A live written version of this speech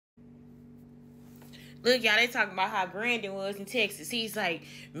Look, y'all, they talking about how Brandon was in Texas. He's like,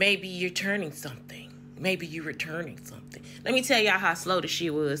 maybe you're turning something. Maybe you're returning something. Let me tell y'all how slow the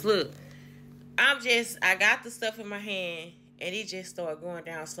shit was. Look, I got the stuff in my hand, and it just started going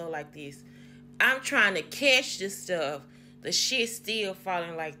down slow like this. I'm trying to catch the stuff. The shit still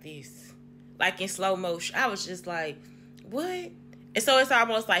falling like this. Like in slow motion. I was just like, what? And so it's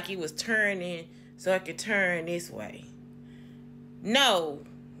almost like he was turning so it could turn this way. No.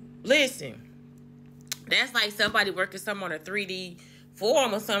 Listen. That's like somebody working something on a 3D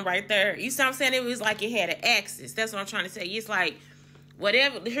form or something right there. You see what I'm saying? It was like it had an axis. That's what I'm trying to say. It's like,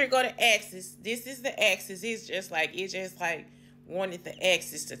 whatever. Here go the axis. This is the axis. It's just like wanted the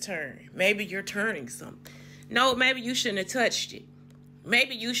axis to turn. Maybe you're turning something. No, maybe you shouldn't have touched it.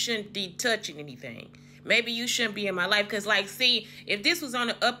 Maybe you shouldn't be touching anything. Maybe you shouldn't be in my life. Because, like, see, if this was on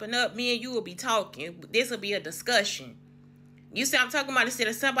the up and up, me and you will be talking. This will be a discussion. You see, I'm talking about instead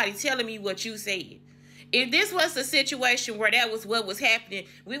of somebody telling me what you said. If this was a situation where that was what was happening,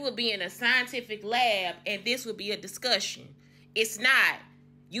 we would be in a scientific lab and this would be a discussion. It's not.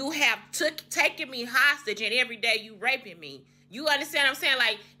 You have taken me hostage and every day you raping me. You understand what I'm saying?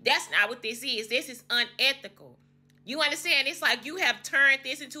 Like, that's not what this is. This is unethical. You understand? It's like you have turned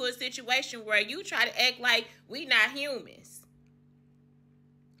this into a situation where you try to act like we not humans.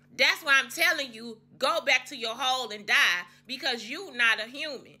 That's why I'm telling you, go back to your hole and die because you not a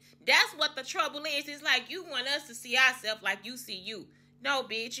human. That's what the trouble is. It's like you want us to see ourselves like you see you. No,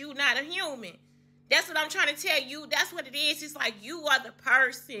 bitch, you not a human. That's what I'm trying to tell you. That's what it is. It's like you are the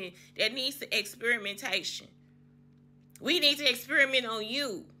person that needs the experimentation. We need to experiment on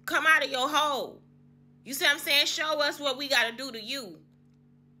you. Come out of your hole. You see what I'm saying? Show us what we got to do to you.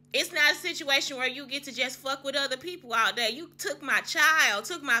 It's not a situation where you get to just fuck with other people out there. You took my child,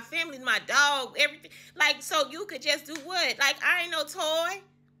 took my family, my dog, everything. Like, so you could just do what? Like, I ain't no toy.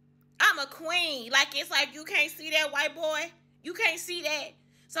 I'm a queen. Like, it's like you can't see that, white boy. You can't see that.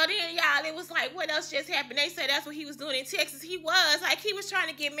 So then, y'all, it was like, what else just happened? They said that's what he was doing in Texas. He was. Like, he was trying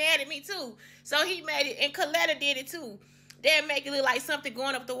to get mad at me, too. So he made it, and Coletta did it, too. They'd make it look like something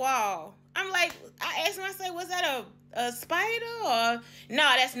going up the wall. I'm like, I asked him, I said, was that a spider or?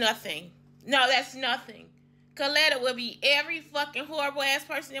 No, that's nothing. No, that's nothing. Coletta will be every fucking horrible ass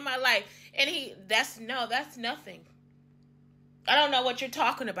person in my life. And that's nothing. I don't know what you're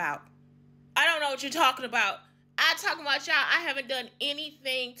talking about. I don't know what you're talking about. I talking about y'all. I haven't done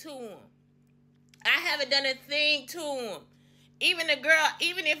anything to him. I haven't done a thing to him. Even the girl,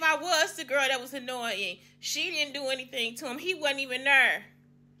 even if I was the girl that was annoying, she didn't do anything to him. He wasn't even there.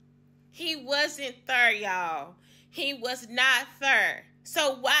 He wasn't there, y'all. He was not there.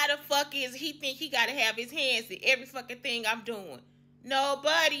 So why the fuck is he think he got to have his hands in every fucking thing I'm doing?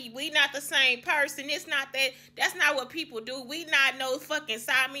 Nobody. We not the same person. It's not that. That's not what people do. We not no fucking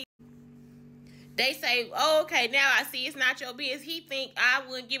Siamese. They say, oh, okay, now I see it's not your business. He think I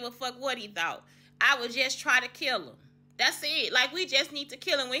wouldn't give a fuck what he thought. I would just try to kill him. That's it. Like, we just need to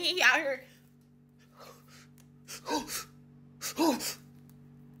kill him when he out here.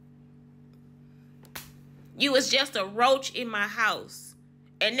 You was just a roach in my house.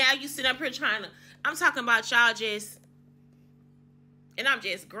 And now you sit up here trying to... I'm talking about y'all just... And I'm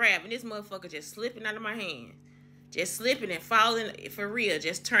just grabbing. This motherfucker just slipping out of my hand. Just slipping and falling for real.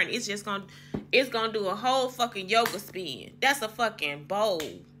 Just turn. It's just gonna... It's gonna do a whole fucking yoga spin. That's a fucking bowl.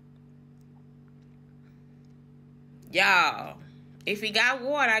 Y'all. If he got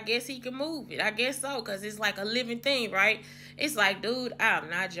water, I guess he can move it. I guess so. Because it's like a living thing, right? It's like, dude, I'm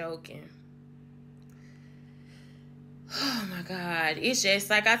not joking. Oh, my God. It's just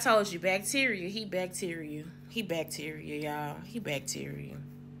like I told you, bacteria. He bacteria. He bacteria, y'all. He bacteria.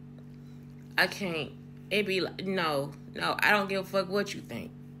 I can't. It be like, no, I don't give a fuck what you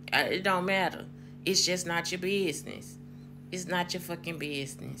think. It don't matter. It's just not your business. It's not your fucking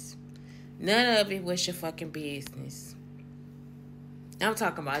business. None of it was your fucking business. I'm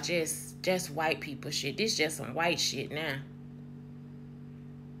talking about just white people shit. This just some white shit now.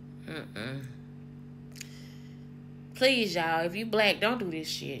 Please, y'all, if you black, don't do this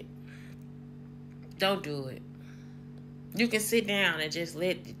shit. Don't do it. You can sit down and just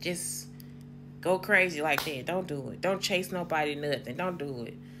go crazy like that. Don't do it. Don't chase nobody, nothing. Don't do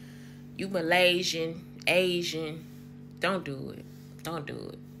it. You Malaysian, Asian. Don't do it. Don't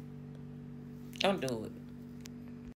do it. Don't do it.